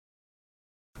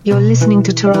You're listening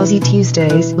to Tarazi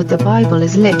Tuesdays with the Bible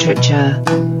as Literature.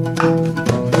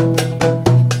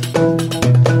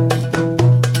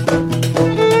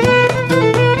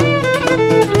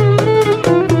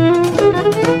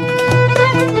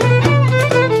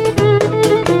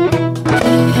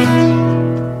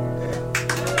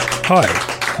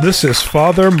 Hi, this is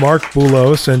Father Mark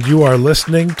Boulos, and you are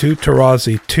listening to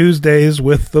Tarazi Tuesdays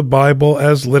with the Bible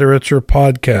as Literature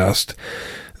podcast.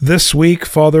 This week,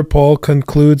 Father Paul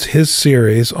concludes his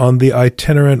series on the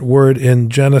itinerant word in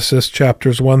Genesis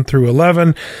chapters 1 through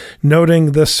 11,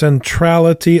 noting the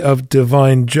centrality of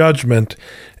divine judgment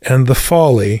and the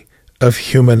folly of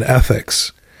human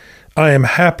ethics. I am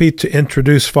happy to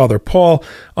introduce Father Paul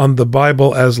on the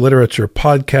Bible as Literature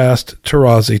podcast,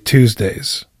 Tarazi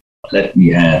Tuesdays. Let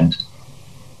me add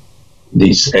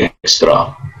these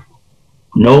extra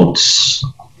notes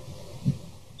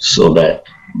so that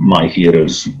my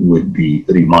hearers would be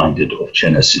reminded of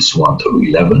Genesis 1 through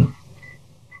 11.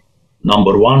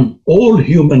 Number one, all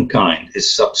humankind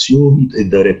is subsumed in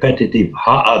the repetitive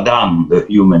Ha-Adam, the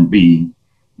human being,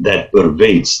 that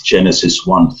pervades Genesis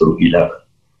 1 through 11,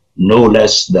 no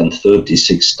less than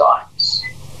 36 times.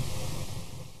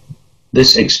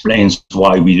 This explains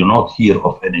why we do not hear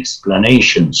of an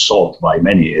explanation sought by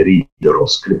many a reader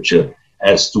of Scripture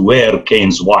as to where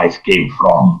Cain's wife came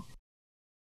from.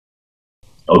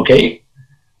 Okay,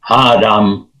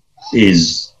 Adam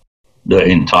is the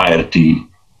entirety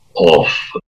of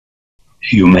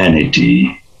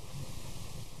humanity.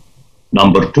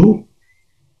 Number two,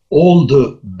 all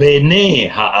the Bnei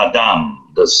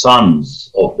Ha'adam, the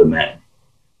sons of the man,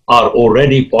 are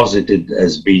already posited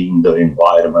as being the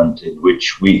environment in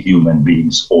which we human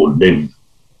beings all live.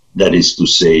 That is to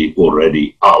say,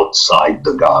 already outside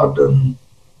the garden.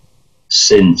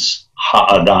 Since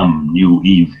Ha'adam knew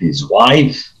Eve, his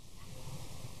wife,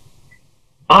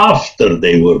 after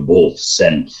they were both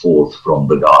sent forth from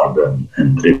the garden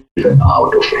and driven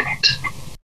out of it.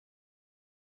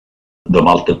 The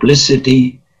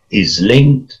multiplicity is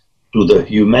linked to the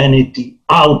humanity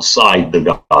outside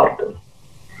the garden.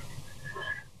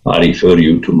 I refer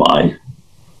you to my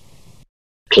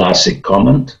classic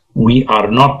comment. We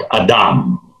are not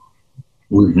Adam.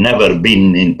 We've never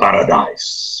been in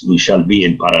paradise. We shall be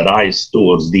in paradise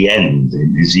towards the end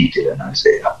in Ezekiel and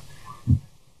Isaiah.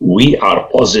 We are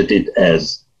posited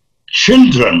as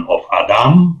children of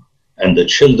Adam, and the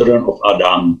children of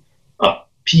Adam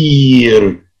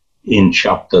appear in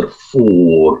chapter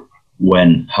 4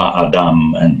 when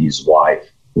Adam and his wife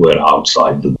were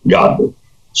outside the garden.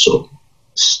 So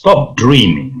stop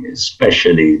dreaming,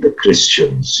 especially the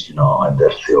Christians, and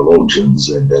their theologians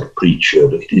and their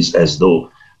preacher. It is as though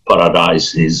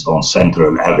paradise is on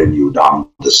Central Avenue down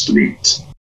the street.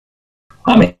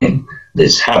 I mean,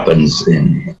 this happens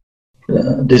in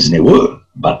Disney World,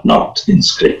 but not in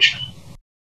Scripture.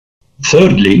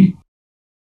 Thirdly,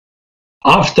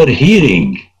 after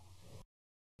hearing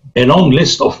a long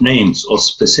list of names of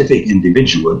specific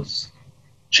individuals,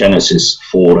 Genesis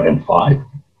 4 and 5,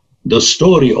 the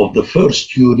story of the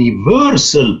first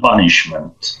universal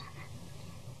punishment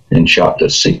in chapter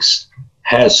 6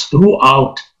 has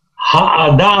throughout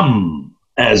Ha-Adam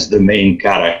as the main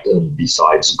character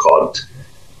besides God.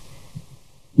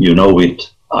 You know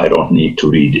it, I don't need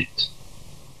to read it.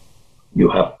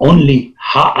 You have only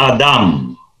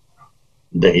Ha-Adam.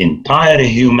 The entire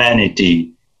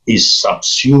humanity is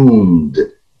subsumed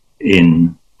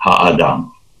in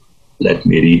Ha-Adam. Let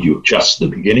me read you just the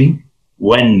beginning.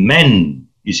 When men,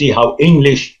 you see how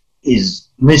English is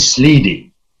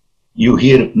misleading. You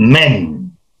hear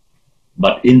men,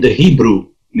 but in the Hebrew,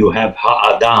 you have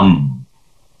Ha-Adam.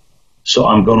 So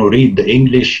I'm going to read the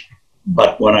English,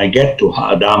 but when I get to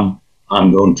Ha-Adam,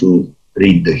 I'm going to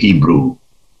read the Hebrew,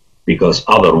 because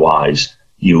otherwise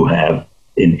you have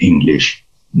in English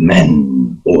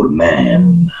men or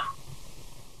man.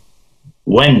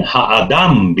 When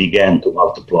Ha-Adam began to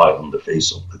multiply on the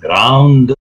face of the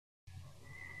ground,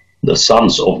 the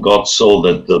sons of God saw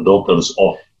that the daughters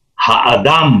of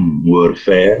Ha-Adam were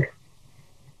fair,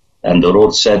 and the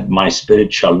Lord said, my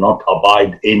spirit shall not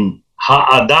abide in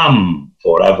Ha-Adam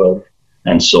forever,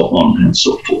 and so on and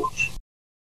so forth.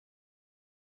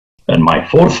 And my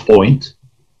fourth point,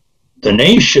 the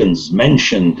nations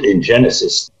mentioned in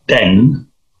Genesis 10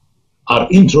 are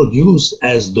introduced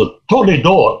as the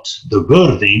Toledot, the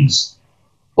birthings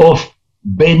of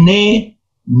Bnei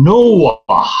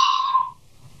Noah.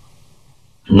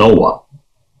 Noah.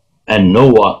 And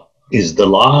Noah is the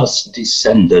last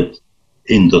descendant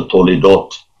in the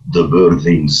Toledot, the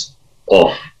birthings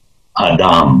of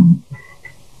Adam.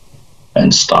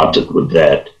 And started with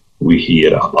that, we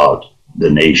hear about the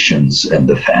nations and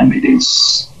the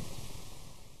families.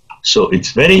 So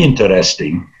it's very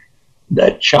interesting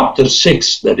that chapter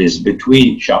 6, that is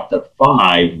between chapter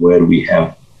 5, where we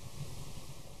have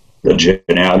the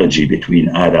genealogy between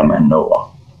Adam and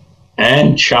Noah,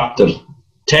 and chapter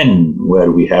 10,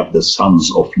 where we have the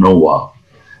sons of Noah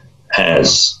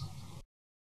as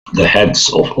the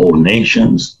heads of all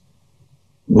nations,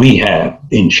 we have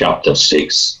in chapter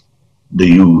 6 the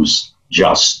use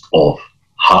just of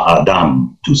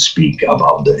Ha-Adam to speak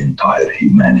about the entire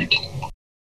humanity.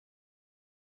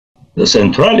 The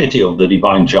centrality of the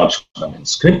divine judgment in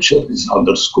Scripture is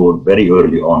underscored very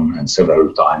early on and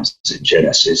several times in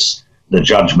Genesis. The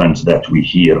judgment that we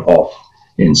hear of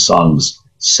in Psalms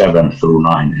 7 through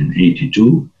 9 and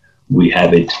 82, we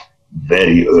have it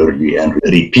very early and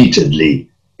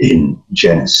repeatedly in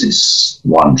Genesis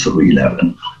 1 through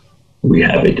 11. We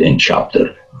have it in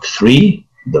chapter 3,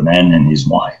 the man and his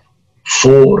wife.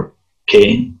 4,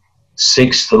 Cain.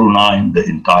 6 through 9, the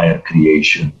entire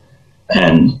creation.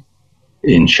 And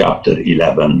in chapter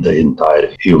 11, the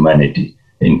entire humanity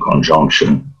in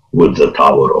conjunction with the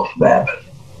Tower of Babel.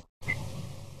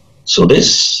 So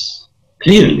this,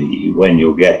 clearly, when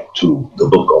you get to the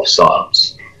book of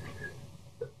Psalms,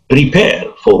 prepare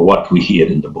for what we hear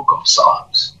in the book of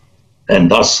Psalms.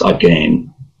 And thus,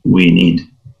 again, we need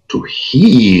to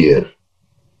hear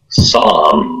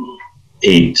Psalm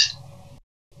 8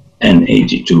 and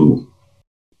 82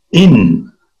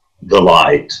 in the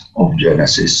light of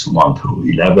Genesis 1 through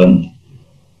 11,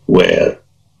 where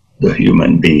the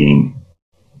human being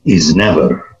is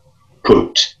never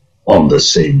put on the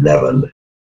same level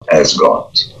as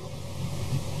God.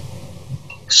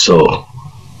 So,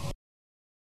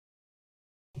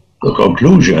 the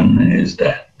conclusion is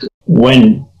that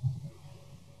when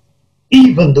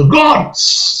even the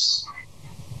gods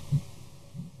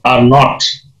are not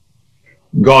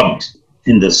God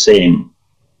in the same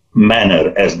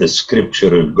manner as the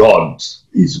scriptural God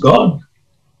is God,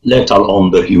 let alone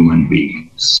the human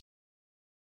beings.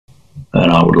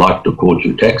 And I would like to quote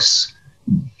you texts,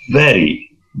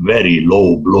 very, very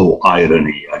low blow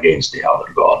irony against the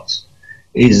other gods,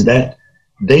 is that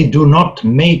they do not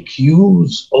make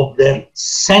use of their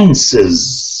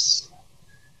senses.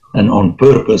 And on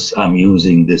purpose, I'm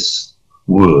using this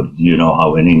word. You know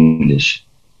how in English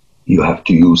you have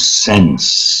to use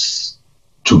sense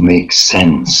to make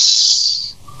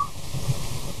sense.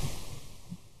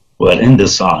 Well, in the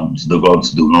Psalms, the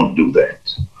gods do not do that.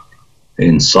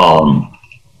 In Psalm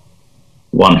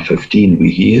 115,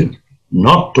 we hear,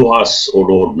 "Not to us, O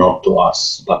Lord, not to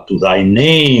us, but to thy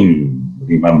name."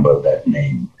 Remember that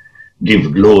name.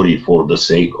 "Give glory for the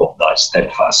sake of thy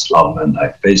steadfast love and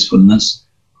thy faithfulness.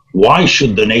 Why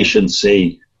should the nations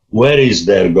say, where is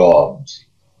their God?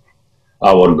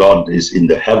 Our God is in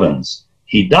the heavens.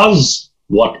 He does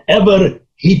whatever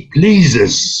he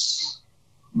pleases."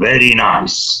 Very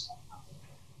nice.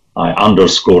 I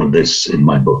underscore this in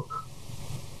my book.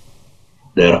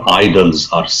 Their idols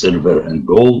are silver and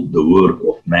gold, the work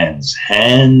of man's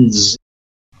hands.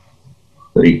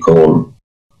 Recall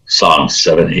Psalm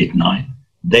 7, 8, 9.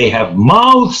 They have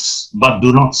mouths but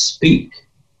do not speak,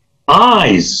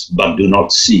 eyes but do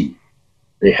not see.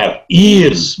 They have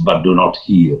ears but do not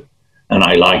hear. And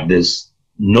I like this,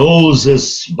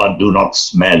 noses but do not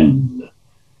smell.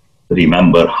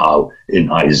 Remember how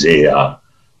in Isaiah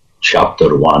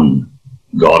chapter 1,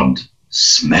 God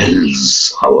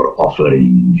smells our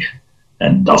offering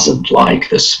and doesn't like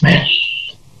the smell.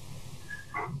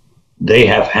 They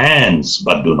have hands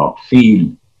but do not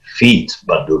feel, feet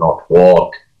but do not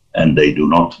walk, and they do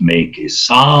not make a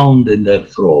sound in their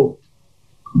throat.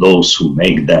 Those who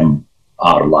make them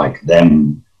are like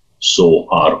them, so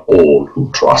are all who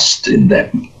trust in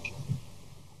them.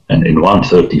 And in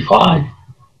 135,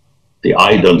 the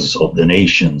idols of the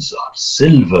nations are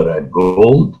silver and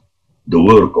gold, the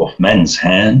work of men's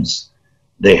hands.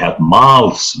 They have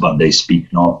mouths, but they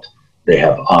speak not. They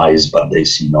have eyes, but they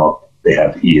see not. They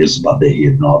have ears, but they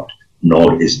hear not.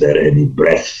 Nor is there any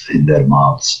breath in their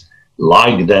mouths.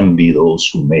 Like them be those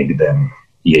who make them,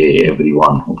 yea,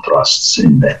 everyone who trusts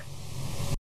in them.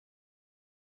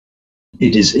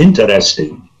 It is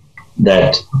interesting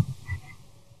that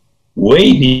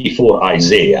way before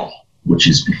Isaiah, which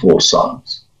is before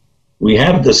Psalms, we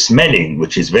have the smelling,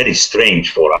 which is very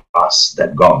strange for us,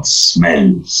 that God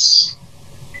smells.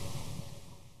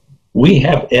 We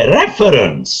have a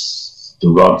reference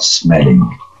to God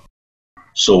smelling.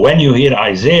 So when you hear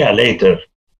Isaiah later,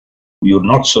 you're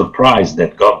not surprised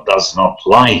that God does not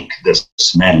like the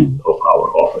smell of our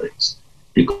offerings.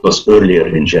 Because earlier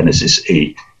in Genesis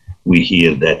 8, we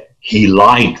hear that he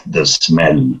liked the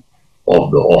smell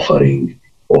of the offering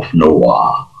of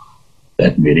Noah.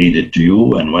 Let me read it to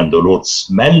you. And when the Lord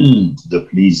smelled the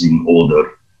pleasing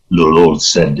odor, the Lord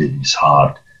said in his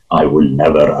heart, I will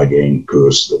never again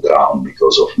curse the ground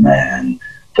because of man,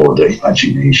 for the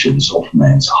imaginations of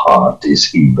man's heart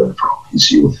is evil from his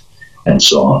youth, and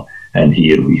so on. And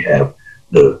here we have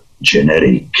the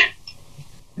generic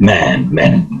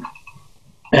men.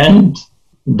 And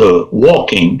the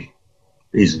walking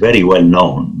is very well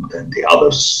known that the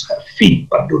others have feet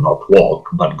but do not walk,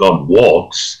 but God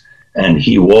walks, and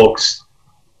he walks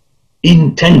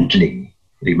intently.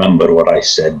 Remember what I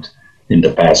said in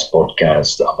the past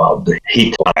podcast about the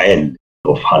Hit'al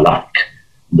of Halak,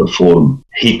 the form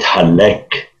Hithalek,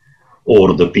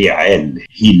 or the Pi'al,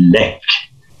 Hilek,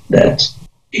 that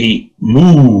he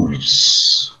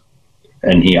moves,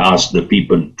 and he asks the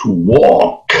people to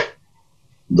walk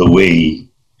the way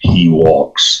he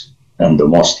walks. And the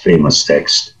most famous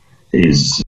text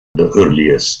is the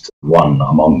earliest one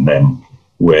among them,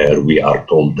 where we are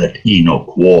told that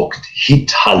Enoch walked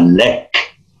Hithalek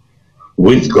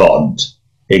with God,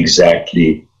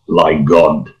 exactly like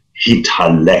God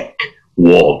Hithalek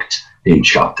walked in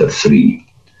chapter 3.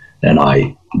 And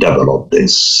I developed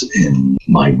this in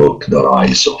my book, The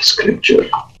Rise of Scripture.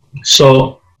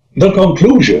 So the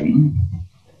conclusion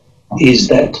is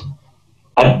that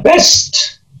at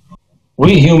best,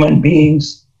 we human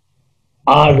beings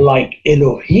are like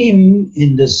Elohim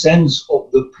in the sense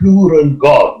of the plural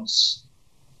gods.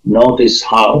 Notice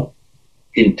how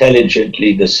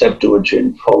intelligently the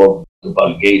Septuagint followed the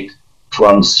Vulgate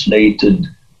translated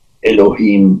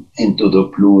Elohim into the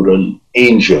plural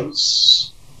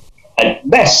angels. At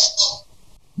best,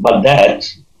 but that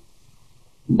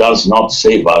does not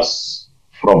save us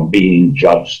from being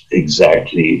judged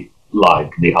exactly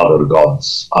like the other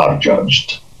gods are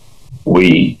judged.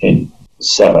 We in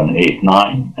 7, 8,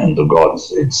 9, and the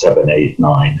gods in 7, 8,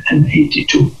 9, and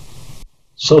 82.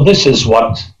 So this is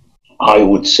what I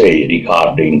would say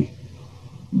regarding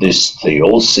this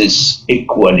theosis,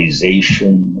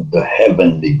 equalization, the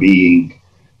heavenly being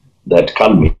that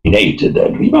culminated.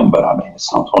 And remember,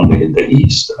 it's not only in the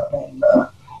East.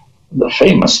 The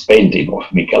famous painting of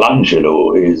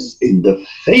Michelangelo is in the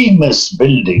famous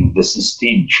building, the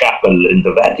Sistine Chapel in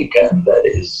the Vatican, that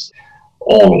is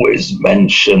always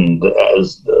mentioned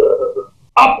as the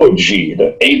apogee,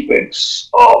 the apex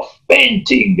of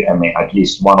painting. At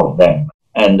least one of them.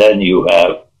 And then you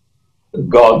have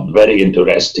God, very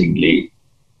interestingly,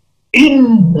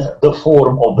 in the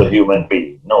form of the human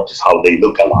being. Notice how they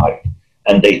look alike,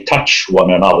 and they touch one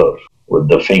another with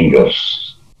the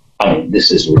fingers.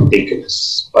 This is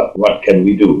ridiculous, but what can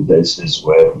we do? This is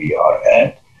where we are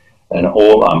at, and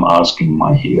all I'm asking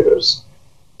my hearers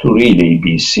to really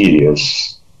be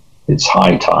serious. It's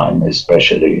high time,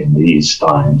 especially in these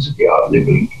times we are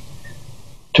living,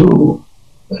 to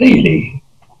really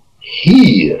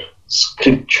hear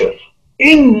Scripture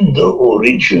in the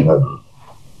original,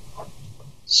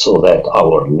 so that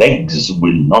our legs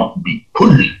will not be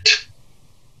pulled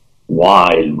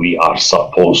while we are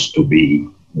supposed to be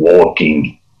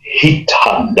walking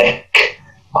Hithalek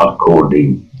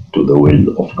according to the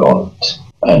will of God,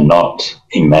 and not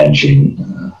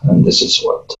imagine, and this is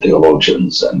what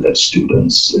theologians and their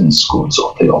students in schools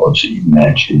of theology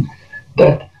imagine,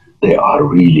 that they are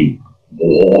really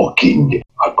walking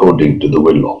according to the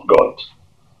will of God.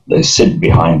 They sit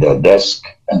behind their desk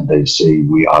and they say,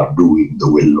 we are doing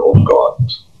the will of God.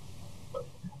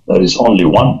 There is only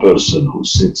one person who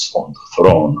sits on the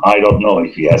throne. I don't know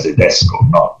if he has a desk or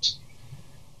not.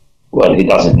 Well, he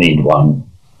doesn't need one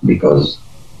because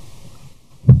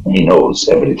he knows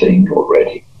everything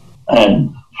already.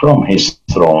 And from his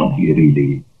throne, he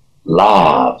really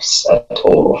laughs at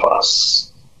all of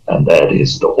us. And that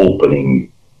is the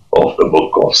opening of the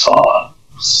book of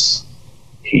Psalms.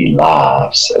 He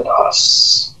laughs at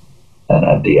us. And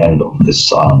at the end of this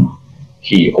psalm,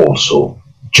 he also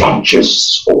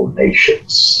judges all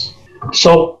nations.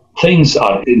 So things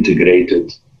are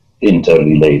integrated,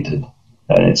 interrelated,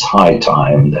 and it's high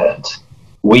time that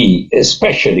we,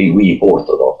 especially we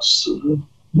Orthodox,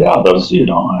 the others,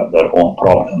 have their own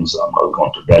problems. I'm not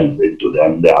going to delve into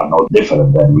them. They are no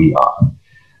different than we are.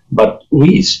 But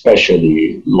we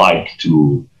especially like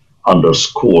to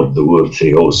underscore the word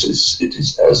theosis. It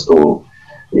is as though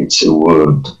it's a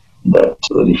word that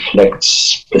reflects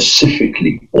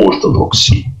specifically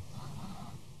orthodoxy.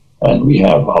 And we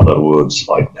have other words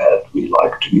like that we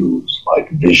like to use,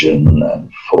 like vision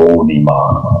and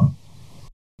phronema,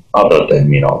 other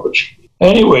terminology.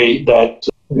 Anyway, that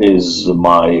is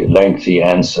my lengthy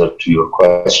answer to your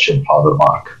question, Father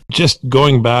Mark. Just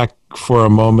going back for a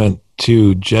moment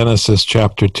to Genesis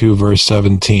chapter 2, verse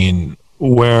 17,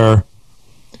 where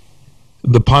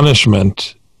the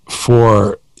punishment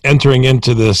for entering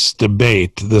into this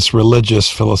debate, this religious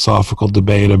philosophical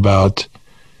debate about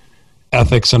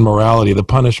ethics and morality, the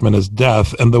punishment is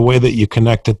death, and the way that you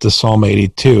connect it to Psalm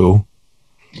 82.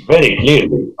 Very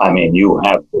clearly, I mean, you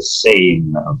have the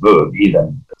same verb,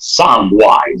 even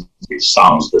sound-wise, it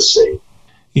sounds the same.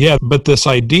 Yeah, but this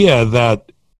idea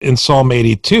that in Psalm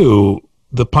 82,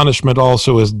 the punishment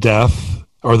also is death,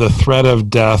 or the threat of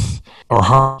death, or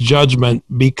harsh judgment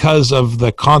because of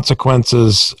the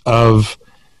consequences of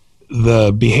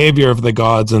the behavior of the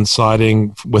gods and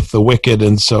siding with the wicked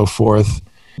and so forth.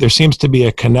 There seems to be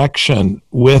a connection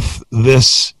with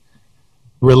this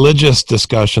religious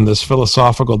discussion, this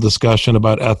philosophical discussion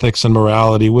about ethics and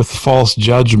morality with false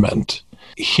judgment.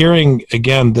 Hearing,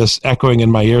 again, this echoing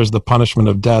in my ears, the punishment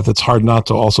of death, it's hard not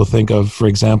to also think of, for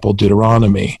example,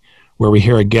 Deuteronomy, where we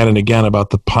hear again and again about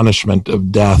the punishment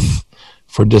of death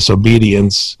for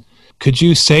disobedience. Could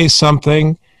you say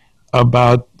something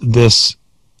about this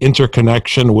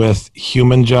interconnection with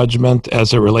human judgment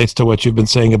as it relates to what you've been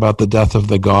saying about the death of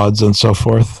the gods and so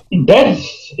forth? Death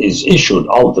is issued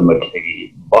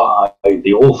ultimately by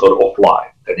the author of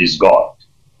life, that is God.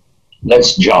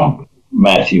 Let's jump.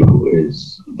 Matthew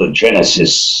is the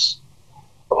genesis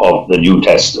of the New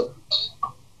Testament.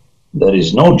 There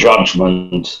is no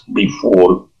judgment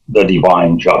before the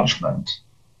divine judgment.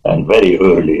 And very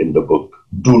early in the book,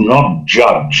 do not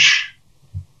judge,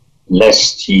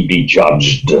 lest ye be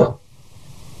judged.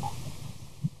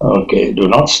 Okay, do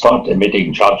not start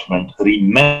emitting judgment.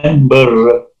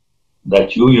 Remember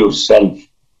that you yourself,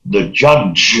 the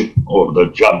judge or the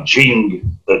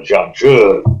judging, the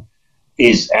judger,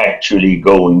 is actually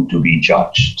going to be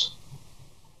judged.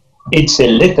 It's a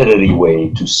literary way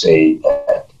to say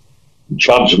that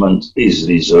judgment is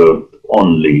reserved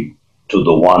only to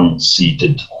the one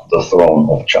seated on the throne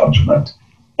of judgment.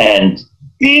 And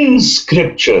in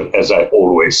Scripture, as I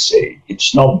always say,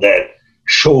 it's not that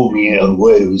show me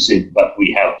where is it, but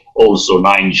we have also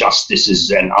 9 justices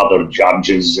and other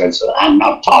judges. And so I'm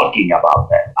not talking about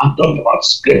that. I'm talking about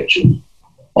Scripture.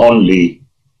 Only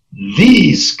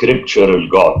the scriptural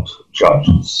God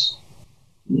judges,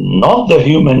 not the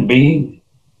human being,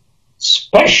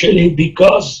 especially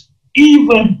because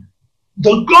even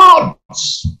the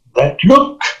gods that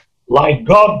look like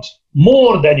God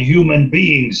more than human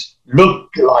beings look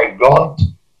like God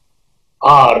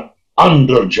are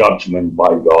under judgment by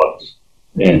God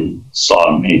in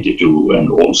Psalm 82 and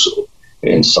also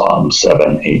in Psalm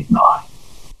 7, 8, 9.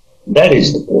 That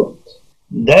is the point.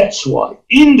 That's why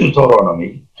in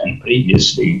Deuteronomy and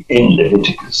previously in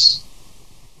Leviticus,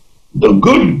 the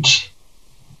good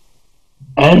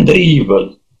and the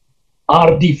evil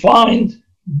are defined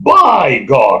by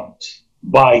God,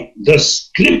 by the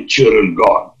scriptural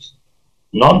God,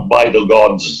 not by the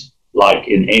gods like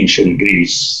in ancient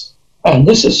Greece. And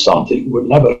this is something we'll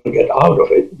never get out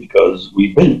of it because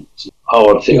we built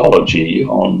our theology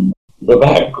on the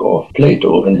back of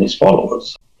Plato and his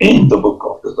followers. In the book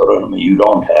of Deuteronomy, you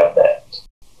don't have that.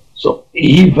 So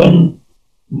even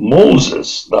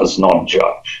Moses does not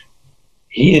judge.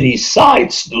 He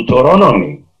recites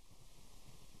Deuteronomy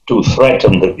to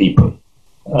threaten the people.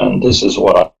 And this is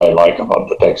what I like about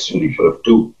the text you refer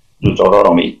to,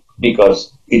 Deuteronomy,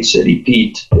 because it's a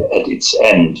repeat at its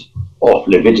end of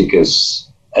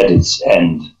Leviticus, at its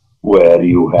end where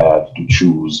you have to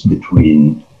choose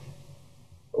between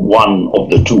one of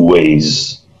the two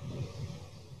ways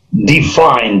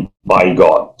defined by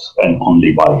God and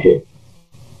only by Him.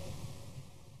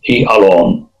 He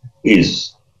alone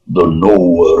is the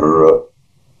knower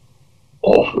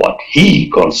of what He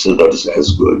considers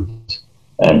as good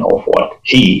and of what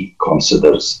He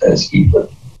considers as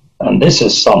evil. And this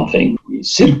is something we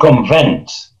circumvent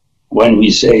when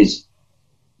we say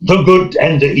the good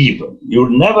and the evil.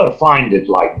 You'll never find it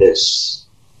like this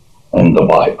in the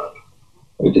Bible.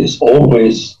 It is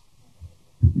always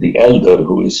the elder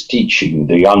who is teaching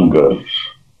the younger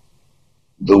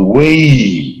the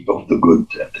way of the good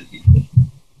and the evil.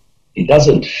 He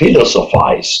doesn't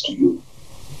philosophize to you.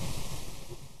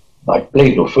 Like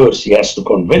Plato, first he has to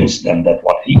convince them that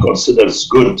what he considers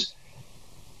good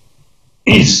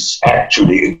is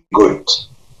actually good.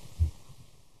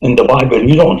 In the Bible,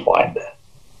 you don't find that.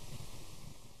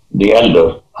 The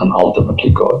elder, and ultimately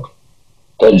God,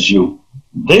 tells you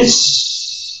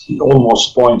this, he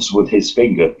almost points with his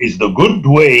finger, is the good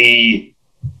way,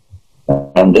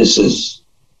 and this is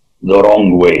the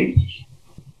wrong way.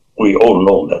 We all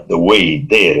know that the way,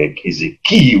 Derek, is a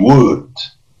key word,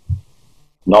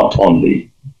 not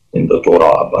only in the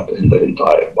Torah, but in the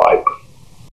entire Bible,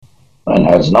 and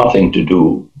has nothing to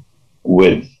do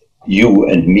with you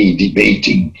and me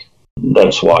debating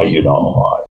That's why,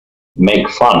 I make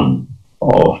fun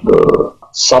of the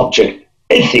subject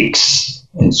ethics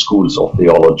in schools of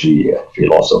theology and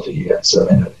philosophy and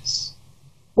seminaries.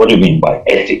 What do you mean by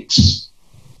ethics?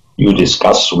 You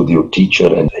discuss with your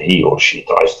teacher and he or she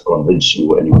tries to convince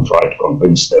you and you try to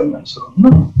convince them and so on.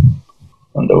 No.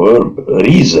 And the word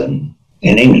reason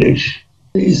in English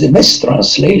is a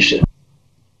mistranslation.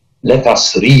 Let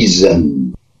us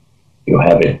reason. You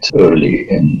have it early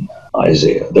in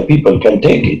Isaiah. The people can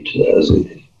take it as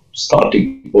a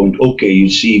starting point. Okay, you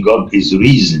see, God is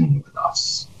reasoning with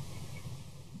us.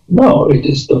 No, it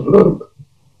is the verb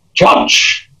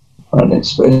judge. And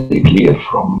it's very clear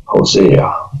from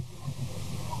Hosea.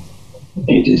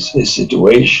 It is a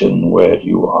situation where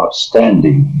you are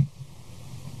standing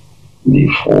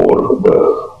before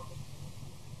the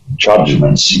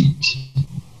judgment seat.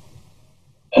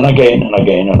 And again and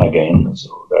again and again.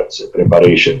 So that's a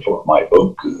preparation for my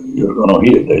book. You're going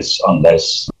to hear this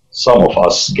unless some of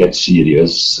us get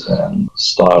serious and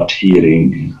start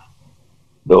hearing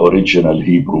the original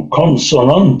Hebrew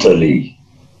consonantally.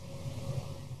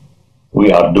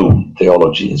 We are doomed.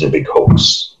 Theology is a big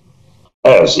hoax,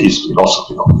 as is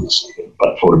philosophy, obviously.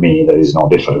 But for me, there is no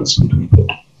difference between them.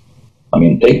 I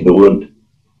mean, take the word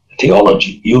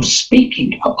theology. You're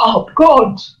speaking about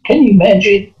God. Can you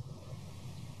imagine?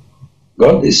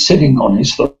 God is sitting on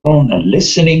his throne and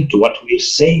listening to what we're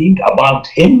saying about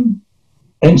him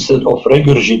instead of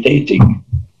regurgitating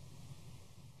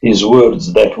his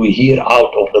words that we hear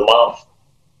out of the mouth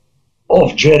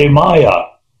of Jeremiah,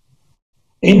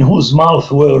 in whose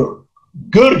mouth were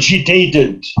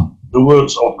gurgitated the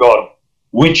words of God,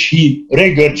 which he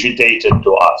regurgitated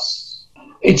to us.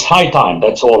 It's high time,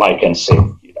 that's all I can say.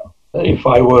 If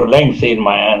I were lengthy in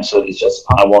my answer, it's just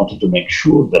I wanted to make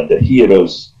sure that the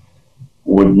hearers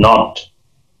would not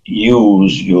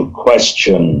use your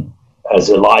question as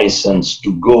a license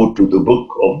to go to the book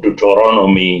of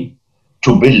Deuteronomy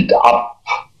to build up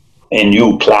a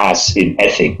new class in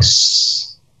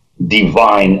ethics,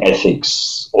 divine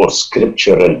ethics or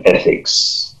scriptural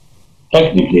ethics.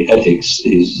 Technically, ethics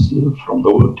is from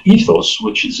the word ethos,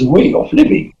 which is a way of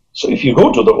living. So if you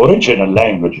go to the original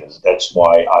languages, that's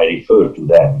why I refer to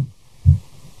them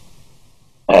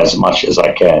as much as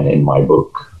I can in my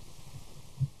book.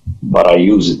 But I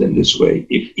use it in this way.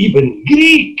 If even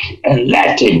Greek and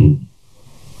Latin,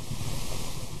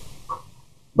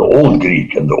 the old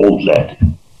Greek and the old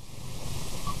Latin,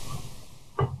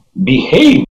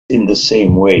 behave in the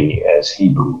same way as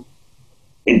Hebrew,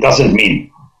 it doesn't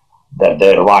mean that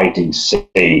their writings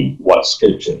say what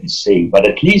Scripture is saying, but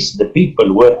at least the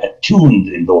people were attuned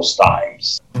in those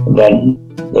times. Then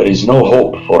there is no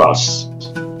hope for us.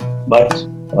 But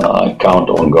I count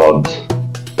on God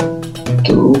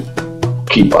to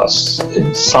keep us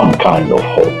in some kind of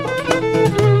hope,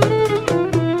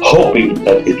 hoping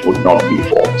that it would not be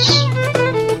false.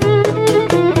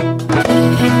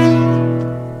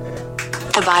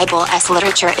 The Bible as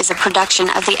Literature is a production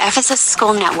of the Ephesus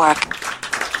School Network.